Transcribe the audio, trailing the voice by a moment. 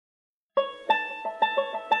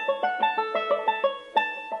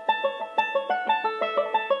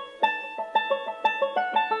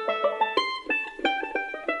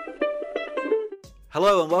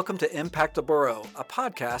Hello and welcome to Impact the Borough, a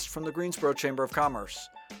podcast from the Greensboro Chamber of Commerce.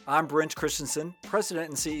 I'm Brent Christensen, President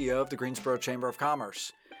and CEO of the Greensboro Chamber of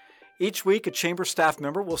Commerce. Each week, a Chamber staff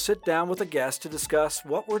member will sit down with a guest to discuss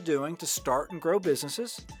what we're doing to start and grow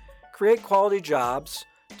businesses, create quality jobs,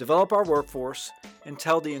 develop our workforce, and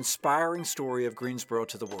tell the inspiring story of Greensboro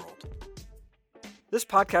to the world. This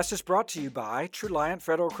podcast is brought to you by Truliant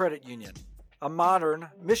Federal Credit Union, a modern,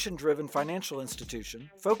 mission-driven financial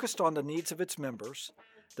institution focused on the needs of its members,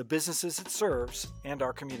 the businesses it serves, and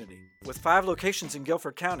our community. With 5 locations in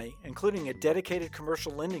Guilford County, including a dedicated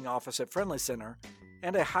commercial lending office at Friendly Center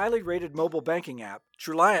and a highly rated mobile banking app,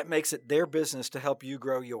 Truliant makes it their business to help you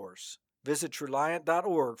grow yours. Visit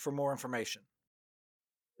Truliant.org for more information.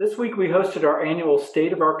 This week we hosted our annual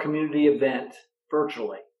State of Our Community event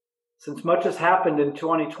virtually. Since much has happened in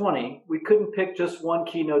 2020, we couldn't pick just one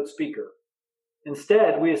keynote speaker.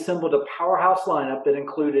 Instead, we assembled a powerhouse lineup that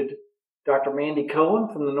included Dr. Mandy Cohen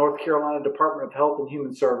from the North Carolina Department of Health and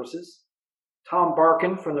Human Services, Tom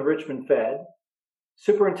Barkin from the Richmond Fed,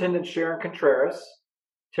 Superintendent Sharon Contreras,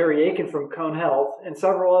 Terry Aiken from Cone Health, and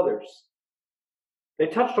several others. They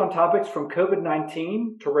touched on topics from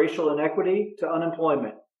COVID-19 to racial inequity to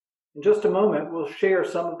unemployment. In just a moment, we'll share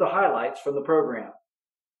some of the highlights from the program.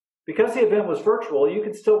 Because the event was virtual, you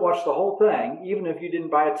can still watch the whole thing, even if you didn't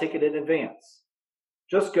buy a ticket in advance.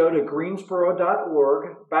 Just go to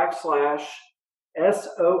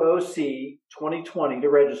greensboro.org/SOOC2020 to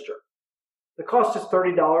register. The cost is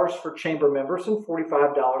 $30 for Chamber members and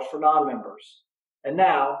 $45 for non-members. And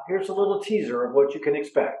now, here's a little teaser of what you can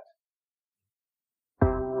expect.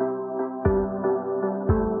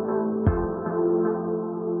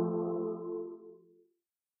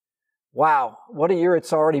 Wow, what a year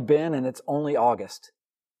it's already been, and it's only August.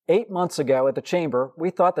 8 months ago at the Chamber, we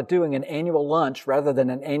thought that doing an annual lunch rather than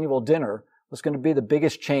an annual dinner was going to be the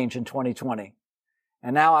biggest change in 2020.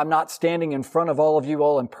 And now I'm not standing in front of all of you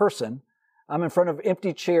all in person. I'm in front of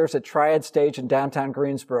empty chairs at Triad Stage in downtown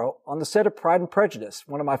Greensboro on the set of Pride and Prejudice,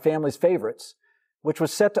 one of my family's favorites, which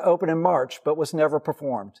was set to open in March but was never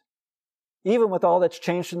performed. Even with all that's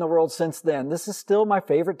changed in the world since then, this is still my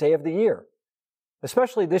favorite day of the year.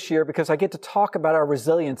 Especially this year because I get to talk about our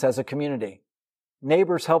resilience as a community.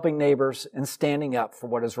 Neighbors helping neighbors and standing up for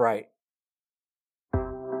what is right.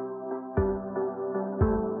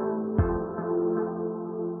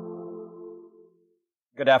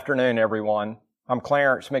 Good afternoon, everyone. I'm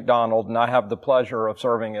Clarence McDonald, and I have the pleasure of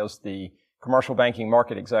serving as the Commercial Banking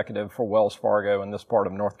Market Executive for Wells Fargo in this part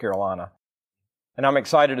of North Carolina. And I'm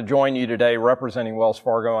excited to join you today representing Wells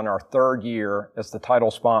Fargo in our 3rd year as the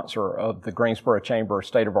title sponsor of the Greensboro Chamber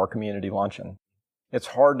State of Our Community Luncheon. It's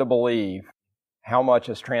hard to believe how much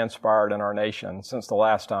has transpired in our nation since the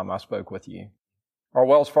last time I spoke with you. Our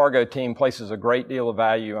Wells Fargo team places a great deal of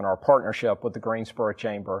value in our partnership with the Greensboro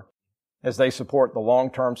Chamber as they support the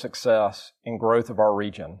long-term success and growth of our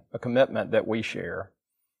region, a commitment that we share.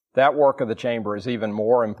 That work of the Chamber is even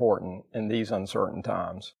more important in these uncertain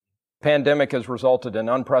times. The pandemic has resulted in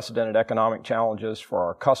unprecedented economic challenges for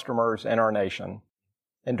our customers and our nation.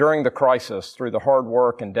 And during the crisis, through the hard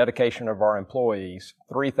work and dedication of our employees,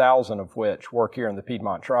 3,000 of which work here in the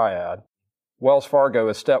Piedmont Triad, Wells Fargo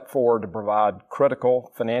has stepped forward to provide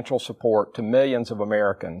critical financial support to millions of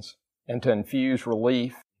Americans and to infuse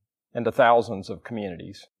relief into thousands of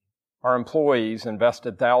communities. Our employees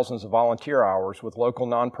invested thousands of volunteer hours with local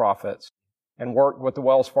nonprofits and worked with the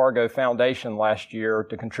Wells Fargo Foundation last year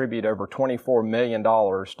to contribute over $24 million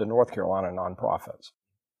to North Carolina nonprofits.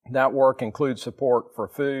 That work includes support for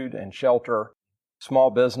food and shelter, small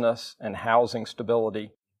business and housing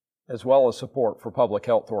stability, as well as support for public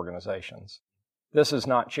health organizations. This is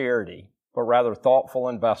not charity, but rather thoughtful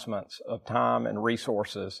investments of time and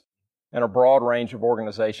resources in a broad range of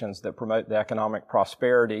organizations that promote the economic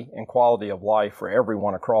prosperity and quality of life for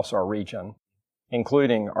everyone across our region,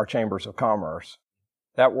 including our chambers of commerce.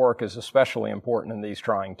 That work is especially important in these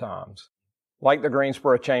trying times. Like the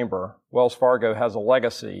Greensboro Chamber, Wells Fargo has a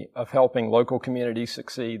legacy of helping local communities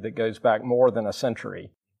succeed that goes back more than a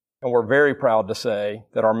century. And we're very proud to say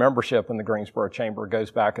that our membership in the Greensboro Chamber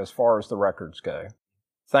goes back as far as the records go.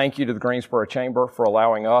 Thank you to the Greensboro Chamber for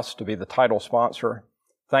allowing us to be the title sponsor.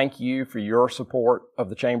 Thank you for your support of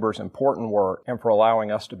the Chamber's important work and for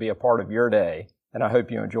allowing us to be a part of your day. And I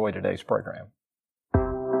hope you enjoy today's program.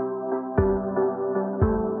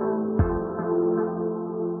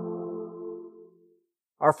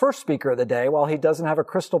 Our first speaker of the day, while he doesn't have a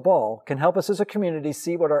crystal ball, can help us as a community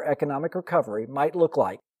see what our economic recovery might look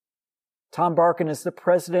like. Tom Barkin is the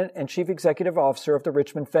President and Chief Executive Officer of the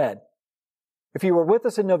Richmond Fed. If you were with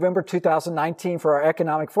us in November 2019 for our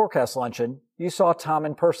Economic Forecast Luncheon, you saw Tom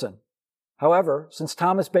in person. However, since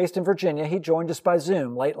Tom is based in Virginia, he joined us by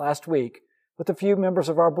Zoom late last week with a few members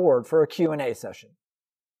of our board for a Q&A session.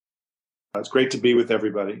 It's great to be with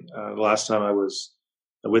everybody. The last time I was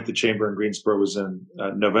with the Chamber in Greensboro was in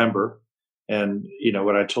November. And,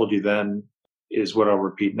 what I told you then is what I'll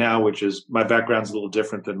repeat now, which is my background's a little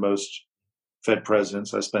different than most Fed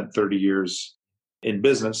presidents. I spent 30 years in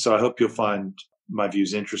business, so I hope you'll find my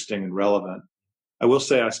views interesting and relevant. I will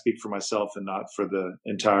say I speak for myself and not for the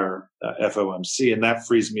entire FOMC, and that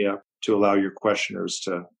frees me up to allow your questioners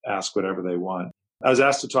to ask whatever they want. I was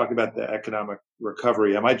asked to talk about the economic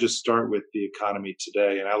recovery. I might just start with the economy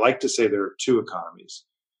today. And I like to say there are two economies.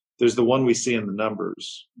 There's the one we see in the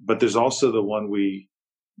numbers, but there's also the one we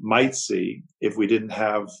might see if we didn't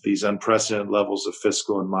have these unprecedented levels of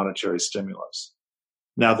fiscal and monetary stimulus.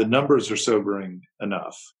 Now, the numbers are sobering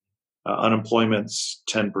enough. Unemployment's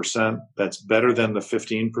 10%. That's better than the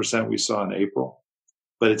 15% we saw in April,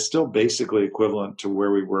 but it's still basically equivalent to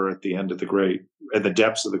where we were at the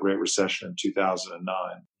depths of the Great Recession in 2009.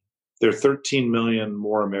 There are 13 million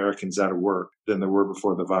more Americans out of work than there were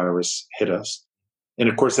before the virus hit us. And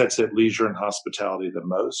of course, that's hit leisure and hospitality the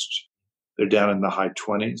most. They're down in the high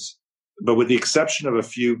 20s. But with the exception of a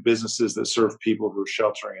few businesses that serve people who are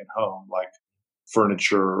sheltering at home, like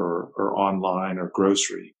furniture or online or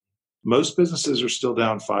grocery, most businesses are still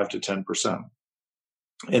down 5 to 10%.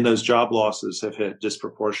 And those job losses have hit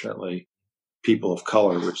disproportionately people of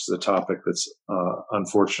color, which is a topic that's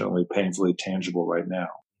unfortunately painfully tangible right now.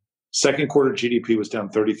 Second quarter GDP was down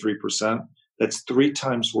 33%. That's 3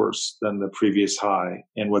 times worse than the previous high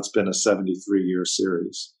in what's been a 73-year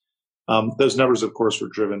series. Those numbers, of course, were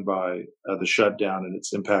driven by the shutdown and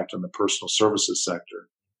its impact on the personal services sector.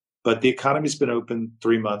 But the economy's been open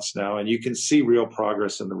 3 months now, and you can see real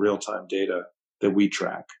progress in the real-time data that we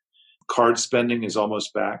track. Card spending is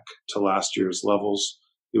almost back to last year's levels.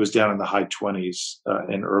 It was down in the high 20s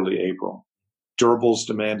in early April. Durables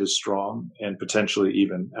demand is strong and potentially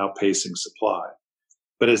even outpacing supply.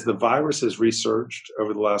 But as the virus has resurged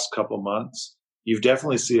over the last couple of months, you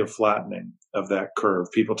definitely see a flattening of that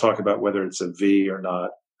curve. People talk about whether it's a V or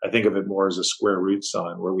not. I think of it more as a square root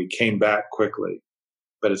sign where we came back quickly,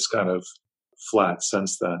 but it's kind of flat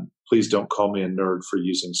since then. Please don't call me a nerd for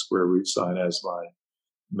using square root sign as my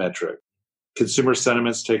metric. Consumer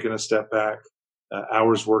sentiment's taken a step back.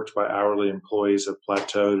 Hours worked by hourly employees have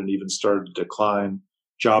plateaued and even started to decline.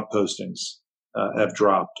 Job postings have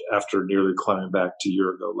dropped after nearly climbing back to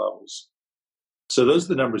year-ago levels. So those are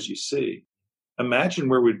the numbers you see. Imagine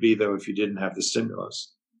where we'd be, though, if you didn't have the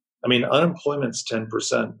stimulus. I mean, unemployment's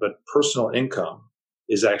 10%, but personal income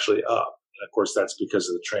is actually up. And of course, that's because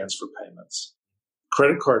of the transfer payments.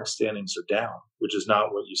 Credit card standings are down, which is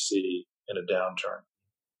not what you see in a downturn.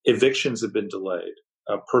 Evictions have been delayed.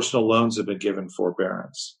 Personal loans have been given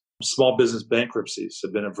forbearance. Small business bankruptcies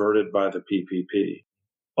have been averted by the PPP.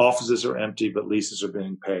 Offices are empty, but leases are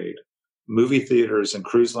being paid. Movie theaters and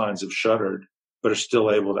cruise lines have shuttered, but are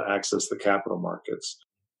still able to access the capital markets.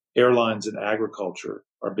 Airlines and agriculture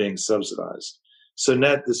are being subsidized. So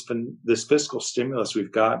net, this fiscal stimulus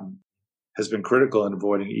we've gotten has been critical in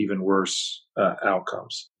avoiding even worse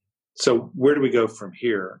outcomes. So where do we go from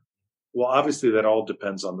here? Well, obviously that all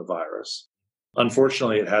depends on the virus.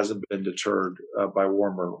 Unfortunately, it hasn't been deterred by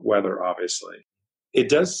warmer weather, obviously. It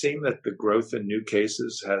does seem that the growth in new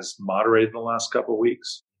cases has moderated in the last couple of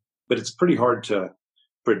weeks, but it's pretty hard to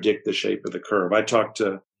predict the shape of the curve. I talked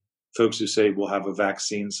to folks who say we'll have a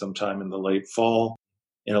vaccine sometime in the late fall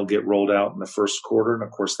and it'll get rolled out in the first quarter. And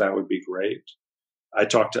of course, that would be great. I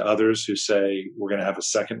talked to others who say we're going to have a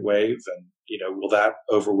second wave and, will that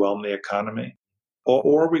overwhelm the economy?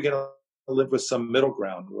 Or are we going to live with some middle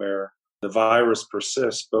ground where the virus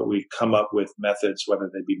persists, but we come up with methods, whether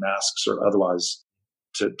they be masks or otherwise,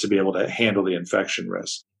 to be able to handle the infection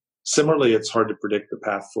risk? Similarly, it's hard to predict the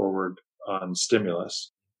path forward on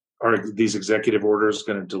stimulus. Are these executive orders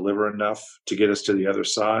going to deliver enough to get us to the other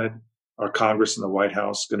side? Are Congress and the White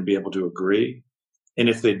House going to be able to agree? And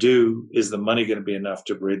if they do, is the money going to be enough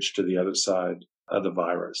to bridge to the other side of the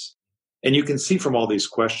virus? And you can see from all these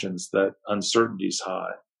questions that uncertainty is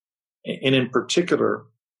high. And in particular,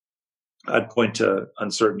 I'd point to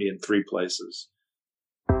uncertainty in 3 places.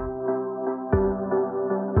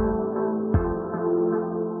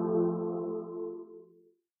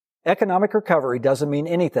 Economic recovery doesn't mean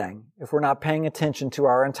anything if we're not paying attention to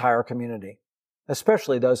our entire community,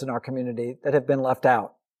 especially those in our community that have been left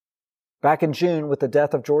out. Back in June, with the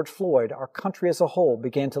death of George Floyd, our country as a whole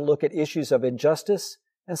began to look at issues of injustice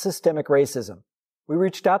and systemic racism. We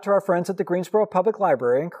reached out to our friends at the Greensboro Public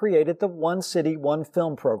Library and created the One City, One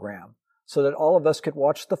Film program so that all of us could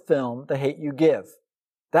watch the film, The Hate U Give.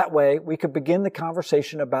 That way, we could begin the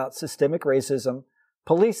conversation about systemic racism,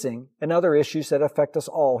 policing, and other issues that affect us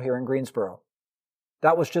all here in Greensboro.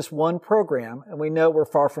 That was just one program, and we know we're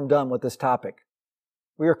far from done with this topic.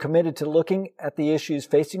 We are committed to looking at the issues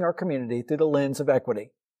facing our community through the lens of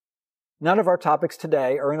equity. None of our topics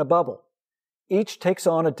today are in a bubble. Each takes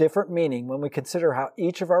on a different meaning when we consider how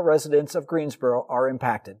each of our residents of Greensboro are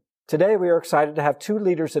impacted. Today, we are excited to have two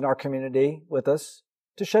leaders in our community with us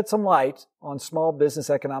to shed some light on small business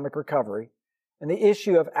economic recovery and the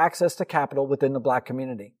issue of access to capital within the Black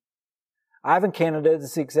community. Ivan Canada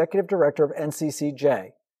is the Executive Director of NCCJ,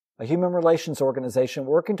 a human relations organization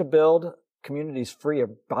working to build communities free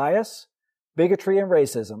of bias, bigotry, and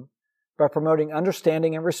racism by promoting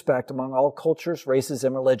understanding and respect among all cultures, races,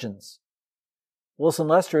 and religions. Wilson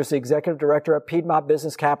Lester is the Executive Director at Piedmont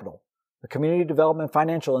Business Capital, a community development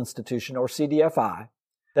financial institution, or CDFI,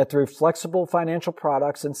 that through flexible financial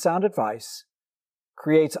products and sound advice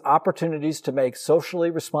creates opportunities to make socially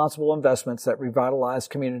responsible investments that revitalize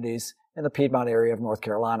communities in the Piedmont area of North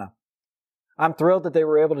Carolina. I'm thrilled that they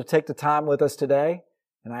were able to take the time with us today,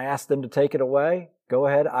 and I asked them to take it away. Go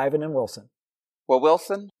ahead, Ivan and Wilson. Well,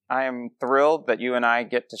 Wilson, I am thrilled that you and I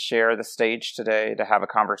get to share the stage today to have a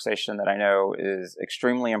conversation that I know is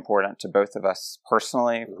extremely important to both of us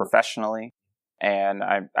personally, professionally. And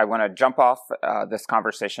I want to jump off this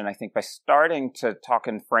conversation, I think, by starting to talk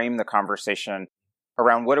and frame the conversation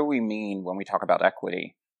around what do we mean when we talk about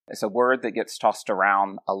equity. It's a word that gets tossed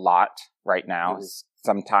around a lot right now. Mm-hmm.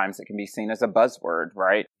 Sometimes it can be seen as a buzzword,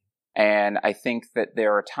 right? And I think that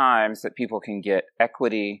there are times that people can get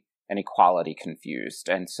equity and equality confused.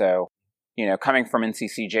 And so, coming from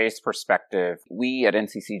NCCJ's perspective, we at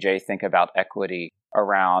NCCJ think about equity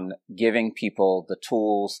around giving people the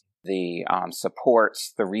tools, the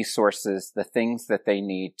supports, the resources, the things that they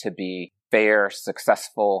need to be fair,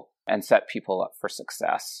 successful, and set people up for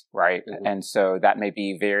success, right? Mm-hmm. And so that may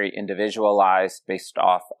be very individualized based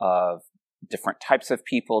off of different types of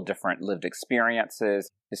people, different lived experiences,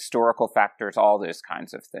 historical factors, all those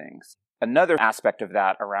kinds of things. Another aspect of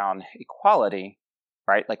that around equality,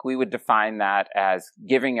 right? Like we would define that as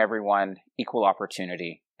giving everyone equal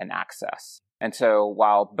opportunity and access. And so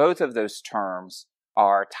while both of those terms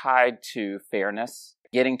are tied to fairness,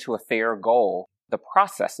 getting to a fair goal, the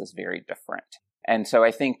process is very different. And so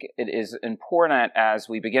I think it is important as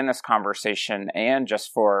we begin this conversation and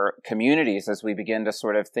just for communities as we begin to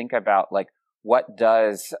sort of think about like what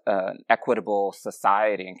does an equitable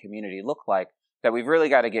society and community look like, that we've really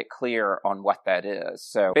got to get clear on what that is.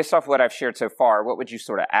 So based off what I've shared so far, what would you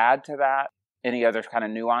sort of add to that? Any other kind of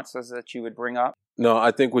nuances that you would bring up? No, I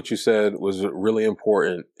think what you said was really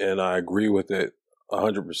important, and I agree with it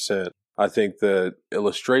 100%. I think the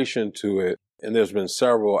illustration to it, and there's been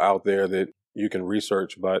several out there that you can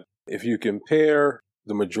research, but if you compare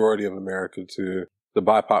the majority of America to the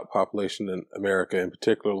BIPOC population in America, and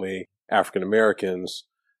particularly African Americans,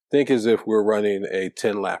 think as if we're running a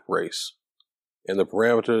 10-lap race. And the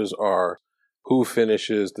parameters are who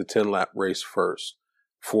finishes the 10-lap race first.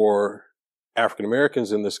 For African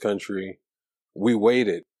Americans in this country, we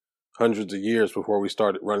waited hundreds of years before we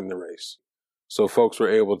started running the race. So folks were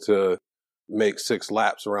able to make 6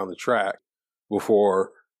 laps around the track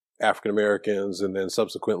before African Americans and then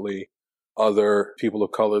subsequently other people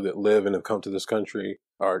of color that live and have come to this country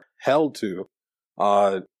are held to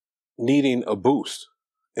needing a boost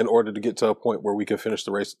in order to get to a point where we can finish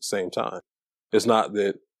the race at the same time. It's not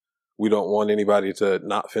that we don't want anybody to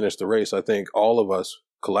not finish the race. I think all of us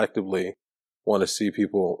collectively want to see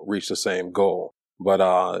people reach the same goal,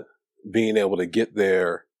 but being able to get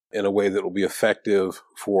there in a way that will be effective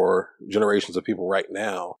for generations of people right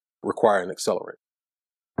now require an accelerant.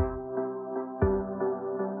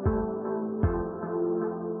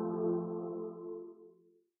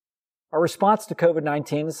 Our response to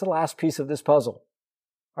COVID-19 is the last piece of this puzzle.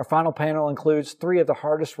 Our final panel includes 3 of the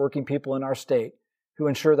hardest working people in our state who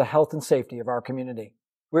ensure the health and safety of our community.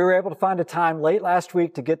 We were able to find a time late last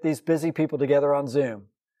week to get these busy people together on Zoom.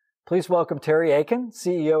 Please welcome Terry Aiken,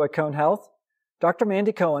 CEO at Cone Health, Dr.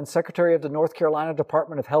 Mandy Cohen, Secretary of the North Carolina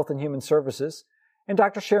Department of Health and Human Services, and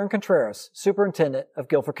Dr. Sharon Contreras, Superintendent of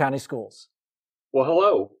Guilford County Schools. Well,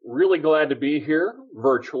 hello. Really glad to be here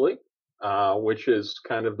virtually, which is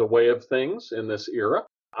kind of the way of things in this era.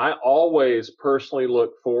 I always personally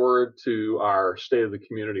look forward to our State of the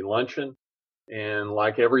Community Luncheon. And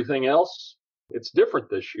like everything else, it's different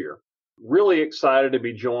this year. Really excited to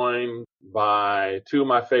be joined by 2 of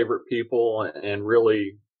my favorite people and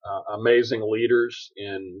really amazing leaders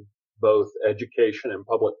in both education and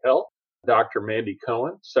public health. Dr. Mandy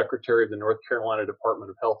Cohen, Secretary of the North Carolina Department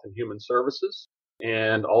of Health and Human Services,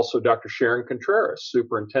 and also Dr. Sharon Contreras,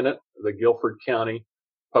 Superintendent of the Guilford County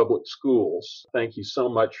Public Schools. Thank you so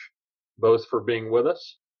much both for being with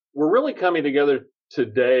us. We're really coming together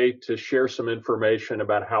today to share some information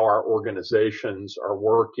about how our organizations are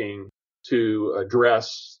working to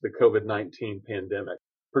address the COVID-19 pandemic,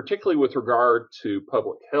 particularly with regard to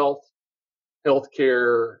public health,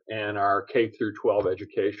 healthcare, and our K through 12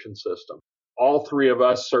 education system. All three of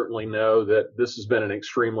us certainly know that this has been an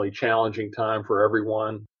extremely challenging time for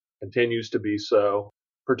everyone, continues to be so,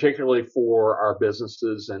 particularly for our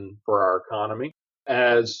businesses and for our economy.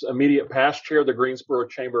 As immediate past chair of the Greensboro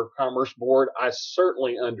Chamber of Commerce Board, I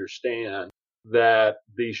certainly understand that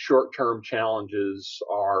these short-term challenges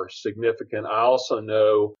are significant. I also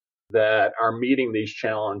know that our meeting these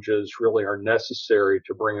challenges really are necessary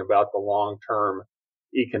to bring about the long-term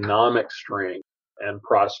economic strength and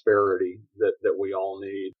prosperity that we all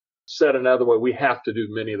need. Said another way, we have to do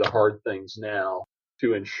many of the hard things now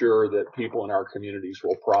to ensure that people in our communities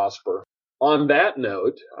will prosper. On that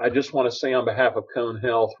note, I just want to say on behalf of Cone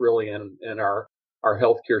Health, really, and our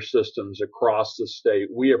healthcare systems across the state,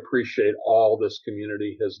 we appreciate all this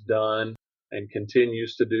community has done and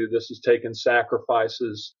continues to do. This has taken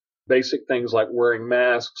sacrifices, basic things like wearing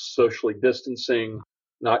masks, socially distancing,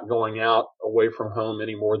 not going out away from home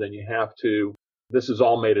any more than you have to. This has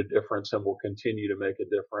all made a difference and will continue to make a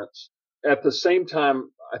difference. At the same time,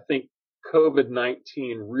 I think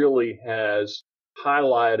COVID-19 really has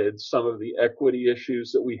highlighted some of the equity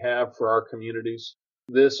issues that we have for our communities.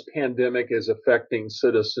 This pandemic is affecting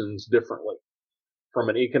citizens differently from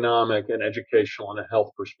an economic and educational and a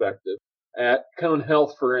health perspective. At Cone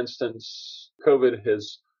Health, for instance, COVID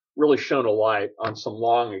has really shone a light on some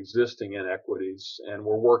long existing inequities, and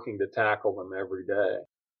we're working to tackle them every day.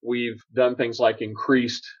 We've done things like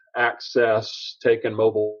increased access, taken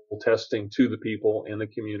mobile testing to the people in the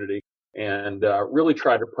community, and really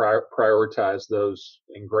try to prioritize those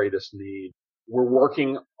in greatest need. We're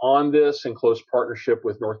working on this in close partnership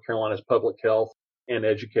with North Carolina's public health and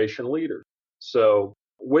education leaders. So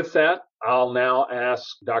with that, I'll now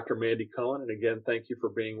ask Dr. Mandy Cohen, and again, thank you for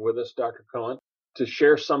being with us, Dr. Cohen, to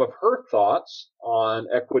share some of her thoughts on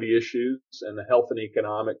equity issues and the health and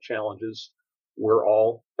economic challenges we're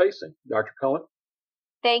all facing. Dr. Cohen?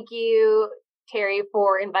 Thank you, Terry,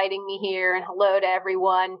 for inviting me here, and hello to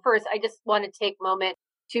everyone. First, I just want to take a moment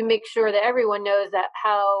to make sure that everyone knows that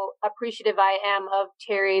how appreciative I am of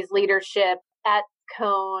Terry's leadership at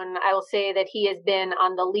Cone. I will say that he has been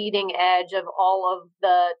on the leading edge of all of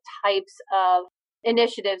the types of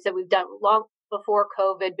initiatives that we've done long before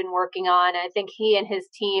COVID been working on. I think he and his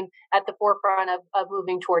team at the forefront of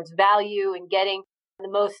moving towards value and getting the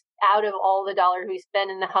most out of all the dollars we spend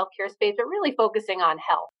in the healthcare space, but really focusing on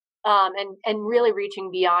health. And really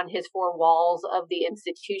reaching beyond his four walls of the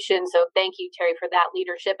institution. So thank you, Terry, for that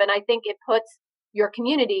leadership. And I think it puts your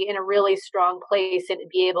community in a really strong place and to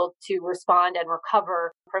be able to respond and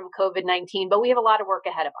recover from COVID-19. But we have a lot of work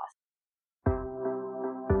ahead of us.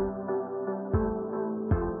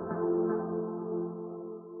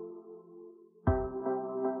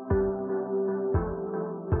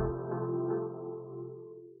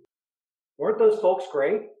 Weren't those folks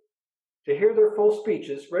great? To hear their full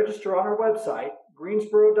speeches, register on our website,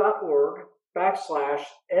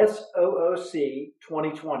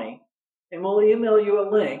 greensboro.org/SOOC2020, and we'll email you a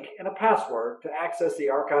link and a password to access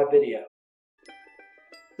the archive video.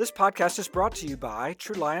 This podcast is brought to you by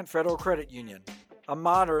Truliant Federal Credit Union, a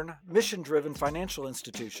modern, mission-driven financial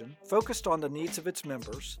institution focused on the needs of its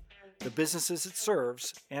members, the businesses it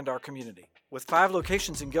serves, and our community. With 5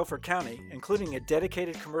 locations in Guilford County, including a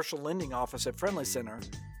dedicated commercial lending office at Friendly Center,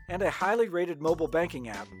 and a highly rated mobile banking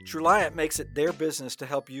app, Truliant makes it their business to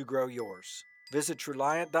help you grow yours. Visit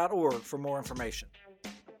Truliant.org for more information.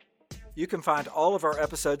 You can find all of our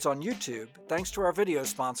episodes on YouTube thanks to our video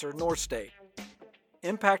sponsor, North State.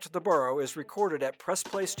 Impact the Borough is recorded at Press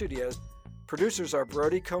Play Studios. Producers are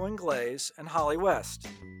Brody Cohen Glaze and Holly West.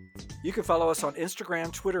 You can follow us on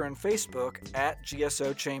Instagram, Twitter, and Facebook at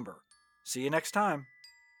GSO Chamber. See you next time.